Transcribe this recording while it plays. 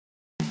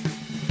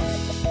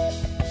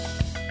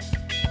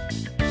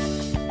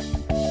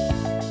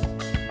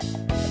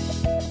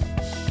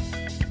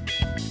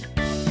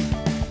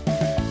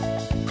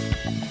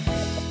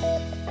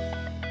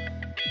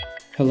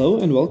Hello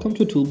and welcome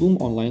to ToolBoom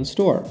online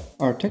store.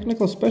 Our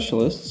technical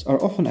specialists are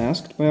often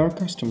asked by our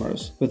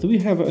customers whether we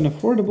have an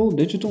affordable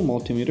digital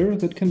multimeter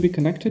that can be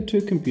connected to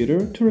a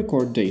computer to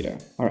record data.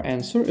 Our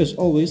answer is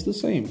always the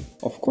same.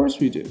 Of course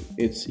we do.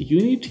 It's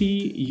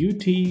UNI-T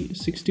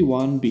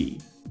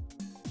UT61B.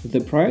 The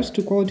price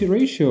to quality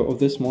ratio of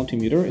this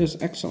multimeter is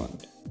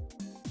excellent.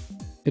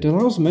 It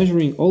allows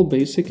measuring all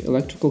basic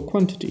electrical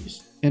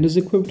quantities and is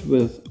equipped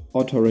with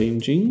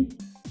auto-ranging,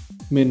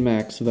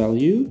 min-max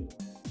value,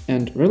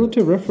 and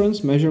relative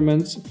reference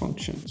measurements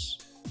functions.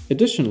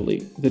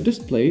 Additionally, the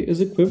display is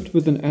equipped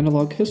with an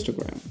analog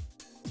histogram.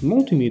 The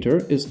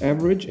multimeter is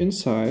average in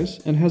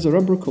size and has a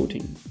rubber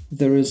coating.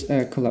 There is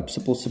a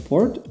collapsible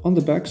support on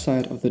the back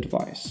side of the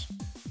device.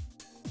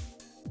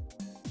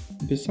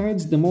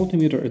 Besides the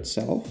multimeter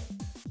itself,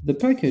 the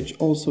package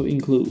also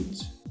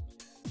includes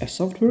a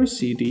software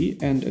CD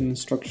and an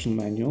instruction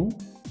manual,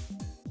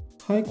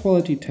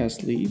 high-quality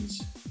test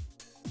leads,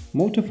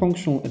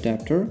 multifunctional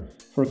adapter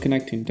for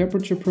connecting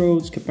temperature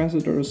probes,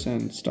 capacitors,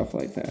 and stuff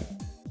like that,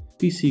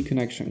 PC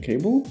connection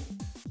cable,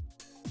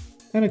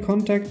 and a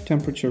contact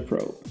temperature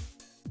probe.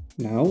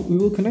 Now we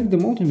will connect the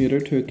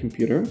multimeter to a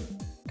computer,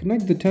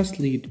 connect the test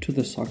lead to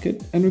the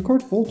socket, and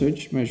record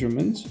voltage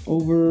measurements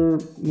over,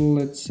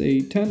 let's say,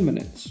 10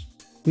 minutes.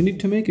 We need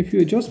to make a few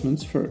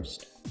adjustments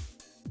first.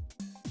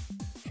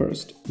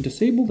 First,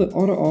 disable the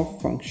auto-off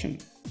function.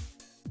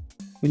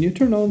 When you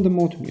turn on the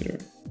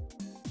multimeter,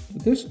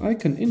 this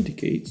icon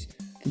indicates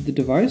that the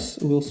device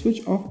will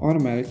switch off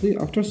automatically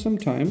after some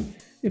time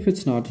if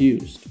it's not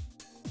used.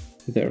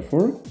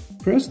 Therefore,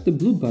 press the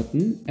blue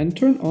button and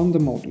turn on the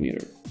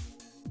multimeter.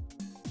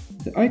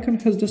 The icon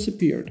has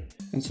disappeared,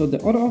 and so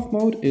the auto-off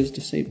mode is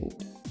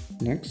disabled.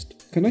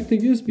 Next, connect the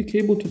USB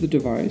cable to the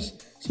device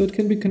so it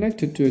can be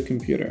connected to a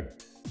computer.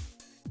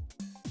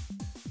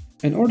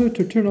 In order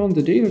to turn on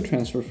the data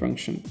transfer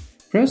function,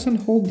 press and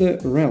hold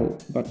the REL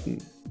button.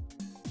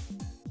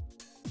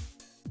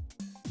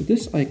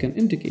 This icon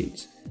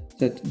indicates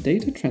that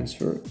data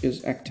transfer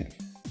is active.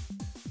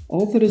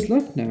 All that is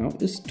left now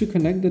is to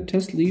connect the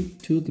test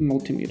lead to the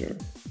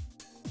multimeter.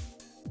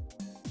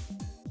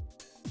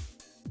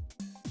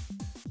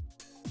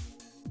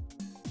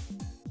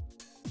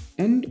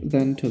 And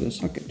then to the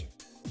socket.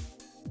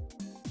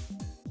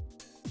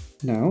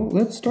 Now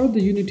let's start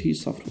the UNI-T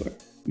software.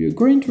 We are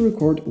going to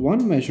record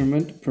one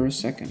measurement per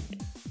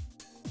second.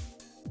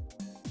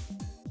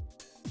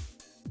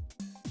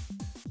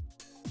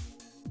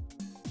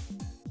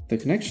 The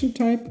connection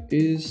type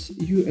is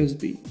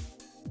USB.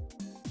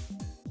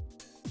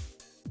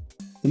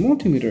 The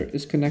multimeter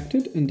is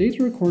connected and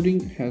data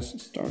recording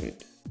has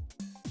started.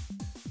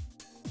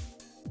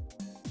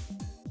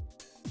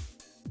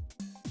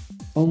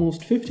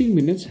 Almost 15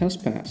 minutes has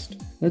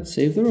passed. Let's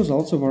save the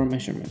results of our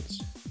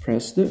measurements.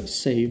 Press the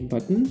Save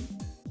button.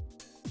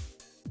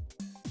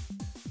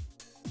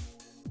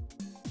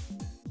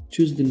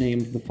 Choose the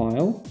name of the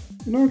file.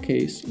 In our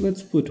case,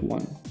 let's put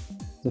 1.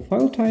 The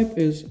file type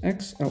is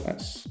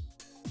XLS.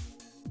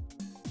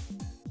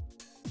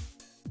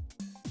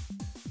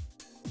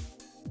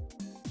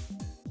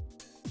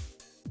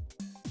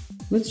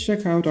 Let's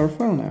check out our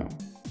file now.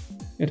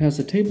 It has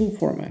a table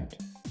format.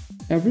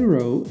 Every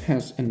row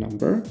has a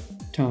number,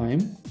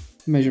 time,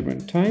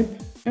 measurement type,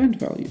 and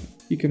value.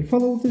 You can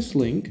follow this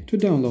link to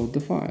download the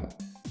file.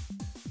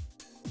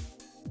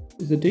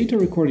 The data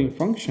recording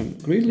function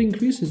greatly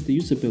increases the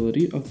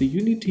usability of the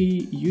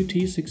UNI-T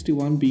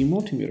UT61B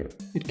multimeter.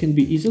 It can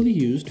be easily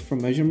used for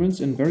measurements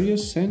in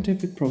various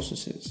scientific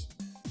processes.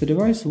 The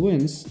device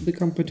wins the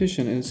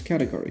competition in its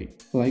category.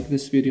 Like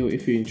this video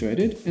if you enjoyed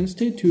it, and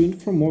stay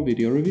tuned for more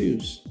video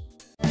reviews.